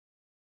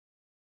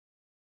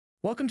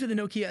Welcome to the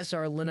Nokia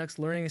SR Linux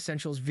Learning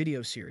Essentials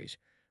video series,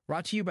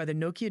 brought to you by the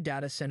Nokia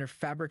Data Center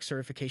Fabric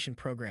Certification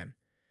Program.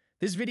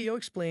 This video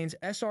explains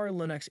SR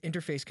Linux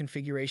interface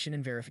configuration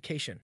and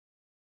verification.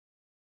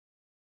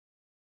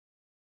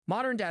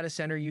 Modern data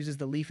center uses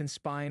the leaf and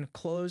spine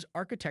close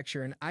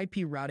architecture and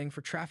IP routing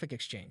for traffic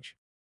exchange.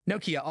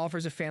 Nokia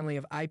offers a family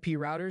of IP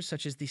routers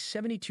such as the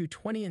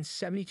 7220 and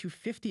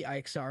 7250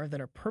 IXR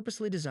that are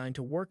purposely designed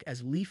to work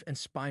as leaf and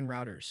spine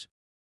routers.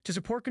 To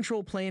support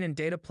control plane and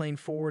data plane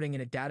forwarding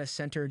in a data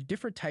center,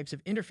 different types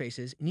of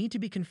interfaces need to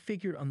be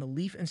configured on the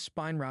leaf and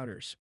spine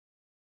routers.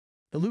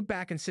 The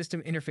loopback and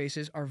system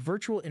interfaces are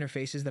virtual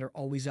interfaces that are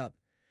always up.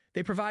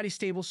 They provide a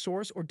stable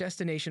source or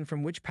destination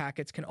from which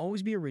packets can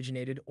always be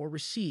originated or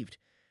received.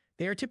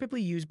 They are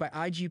typically used by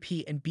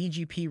IGP and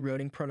BGP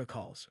routing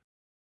protocols.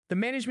 The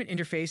management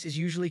interface is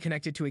usually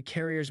connected to a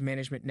carrier's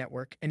management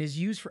network and is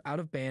used for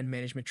out-of-band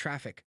management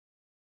traffic.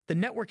 The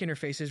network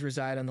interfaces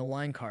reside on the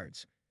line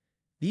cards.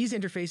 These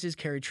interfaces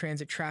carry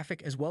transit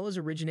traffic as well as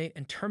originate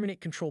and terminate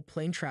control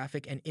plane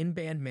traffic and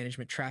in-band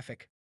management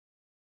traffic.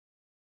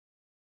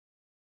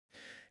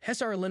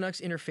 SR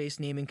Linux interface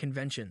naming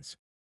conventions.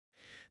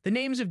 The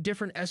names of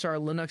different SR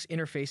Linux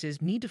interfaces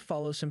need to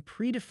follow some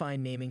predefined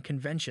naming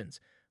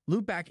conventions.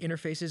 Loopback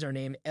interfaces are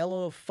named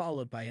LO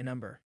followed by a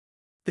number.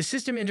 The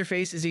system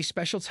interface is a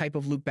special type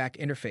of loopback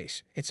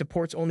interface. It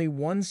supports only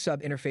one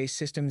sub-interface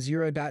system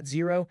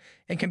 0.0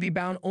 and can be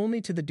bound only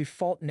to the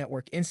default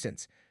network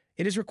instance.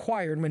 It is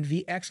required when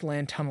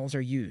VXLAN tunnels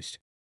are used.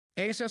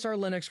 ASSR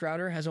Linux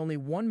router has only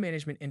one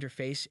management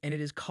interface and it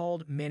is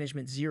called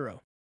Management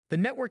 0. The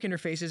network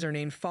interfaces are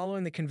named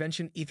following the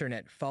convention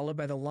Ethernet, followed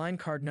by the line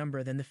card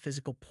number, then the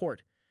physical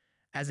port.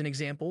 As an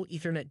example,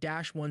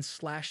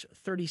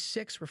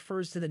 Ethernet-1/36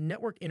 refers to the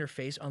network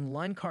interface on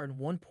line card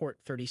 1 port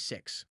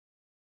 36.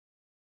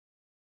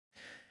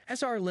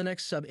 SR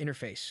Linux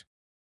sub-interface.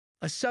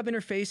 A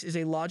sub-interface is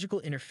a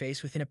logical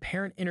interface within a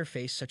parent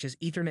interface such as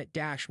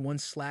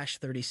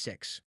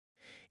Ethernet-1/36.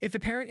 If the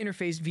parent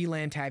interface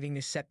VLAN tagging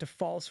is set to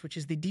false, which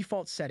is the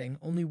default setting,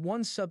 only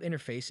one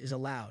sub-interface is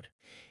allowed.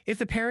 If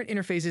the parent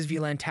interface's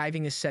VLAN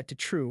tagging is set to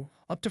true,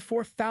 up to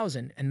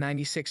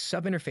 4,096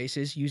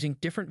 sub-interfaces using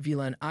different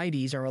VLAN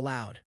IDs are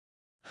allowed.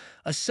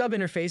 A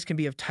sub-interface can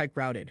be of type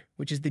routed,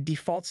 which is the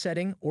default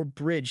setting, or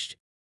bridged.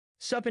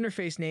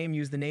 Sub-interface name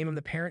use the name of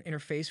the parent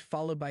interface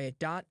followed by a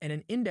dot and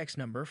an index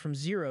number from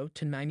 0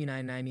 to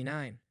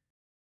 9999.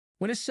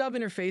 When a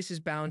sub-interface is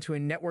bound to a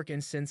network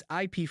instance,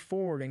 IP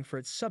forwarding for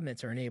its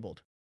subnets are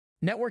enabled.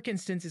 Network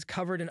instance is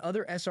covered in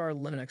other SR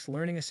Linux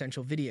Learning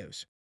Essential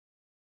videos.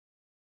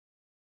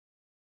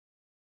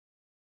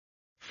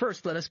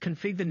 First, let us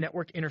configure the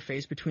network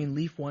interface between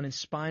Leaf 1 and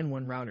Spine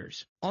 1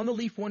 routers. On the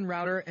Leaf 1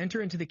 router,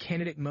 enter into the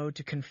candidate mode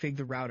to configure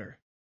the router.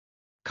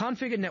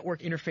 Configure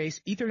network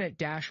interface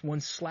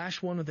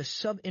Ethernet-1/1 with a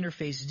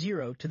sub-interface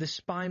 0 to the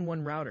Spine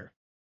 1 router.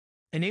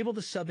 Enable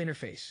the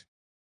sub-interface.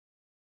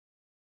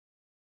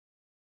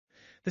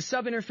 The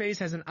sub-interface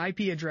has an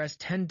IP address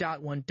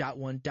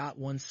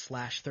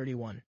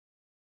 10.1.1.1/31.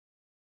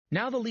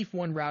 Now the Leaf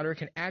 1 router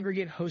can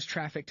aggregate host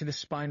traffic to the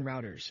Spine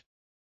routers.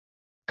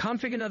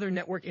 Configure another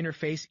network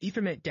interface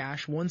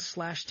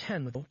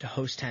Ethernet-1/10 with to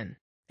host 10.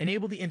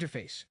 Enable the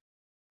interface.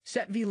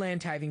 Set VLAN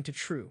tagging to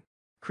true.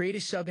 Create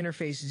a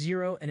sub-interface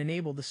 0 and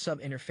enable the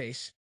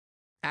sub-interface.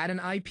 Add an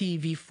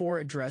IPv4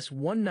 address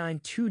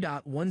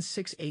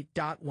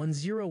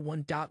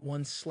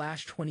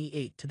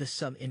 192.168.101.1/28 to the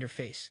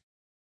sub-interface.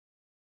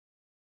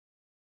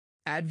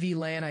 Add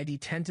VLAN ID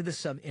 10 to the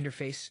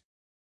sub-interface.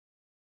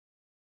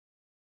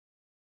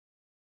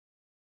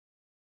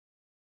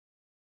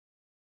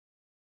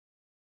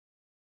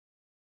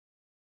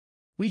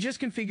 We just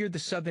configured the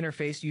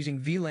sub-interface using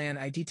VLAN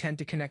ID 10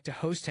 to connect to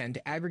host 10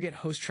 to aggregate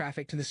host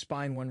traffic to the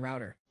Spine 1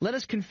 router. Let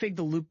us configure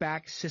the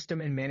loopback, system,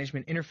 and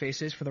management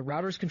interfaces for the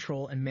router's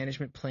control and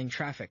management plane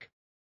traffic.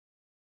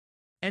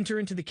 Enter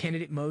into the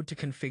candidate mode to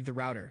configure the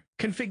router.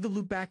 Configure the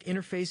loopback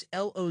interface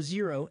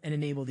LO0 and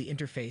enable the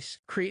interface.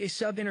 Create a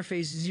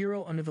sub-interface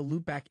 0 under the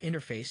loopback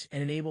interface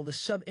and enable the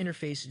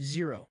sub-interface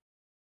 0.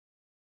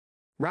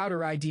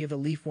 Router ID of the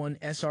Leaf 1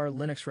 SR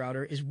Linux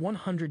router is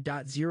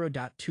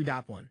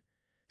 100.0.2.1.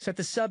 Set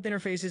the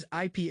sub-interface's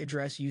IP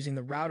address using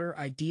the router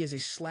ID as a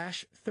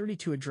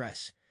 /32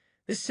 address.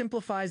 This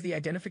simplifies the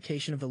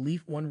identification of the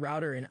Leaf 1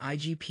 router in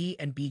IGP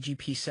and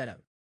BGP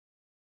setup.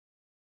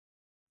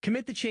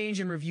 Commit the change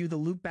and review the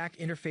loopback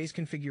interface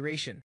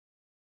configuration.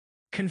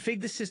 Configure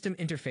the system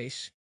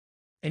interface.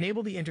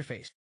 Enable the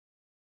interface.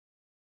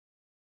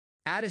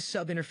 Add a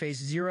sub-interface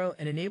 0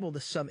 and enable the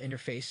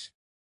sub-interface.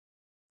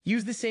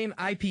 Use the same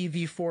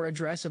IPv4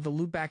 address of the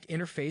loopback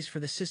interface for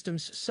the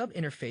system's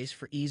sub-interface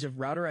for ease of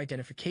router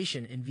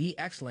identification in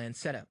VXLAN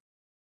setup.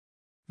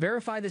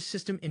 Verify the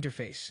system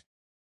interface.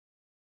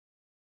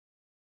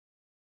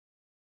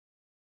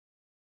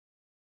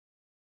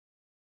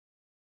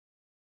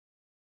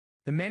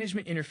 The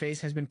management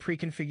interface has been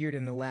pre-configured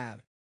in the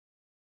lab.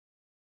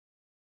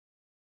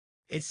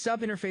 Its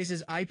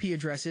sub-interface's IP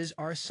addresses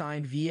are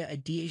assigned via a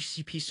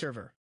DHCP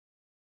server.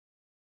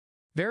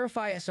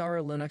 Verify SR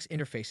Linux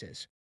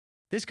interfaces.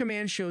 This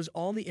command shows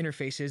all the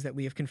interfaces that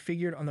we have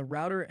configured on the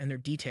router and their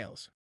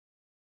details.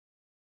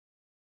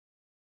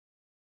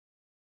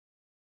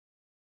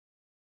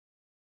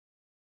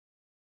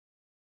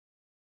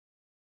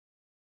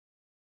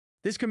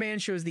 This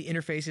command shows the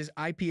interface's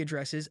IP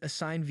addresses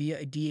assigned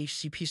via a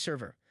DHCP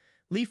server.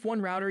 Leaf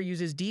 1 router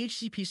uses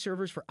DHCP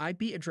servers for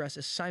IP address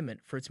assignment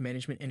for its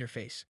management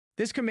interface.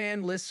 This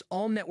command lists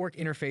all network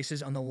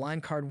interfaces on the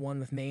line card 1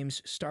 with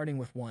names starting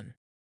with 1.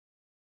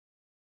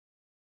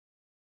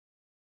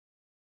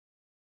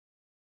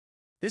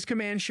 This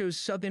command shows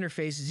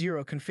subinterface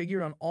 0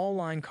 configured on all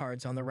line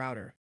cards on the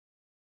router.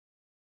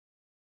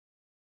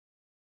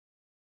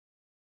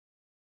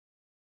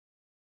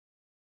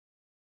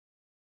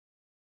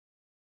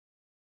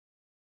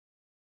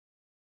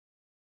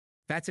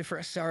 That's it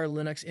for SR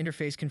Linux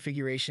interface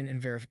configuration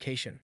and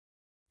verification.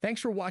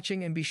 Thanks for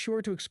watching, and be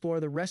sure to explore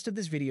the rest of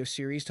this video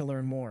series to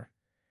learn more.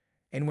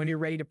 And when you're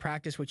ready to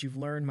practice what you've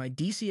learned, my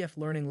DCF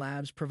Learning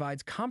Labs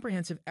provides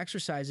comprehensive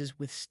exercises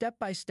with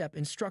step-by-step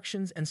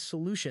instructions and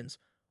solutions,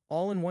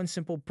 all in one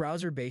simple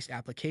browser-based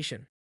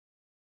application.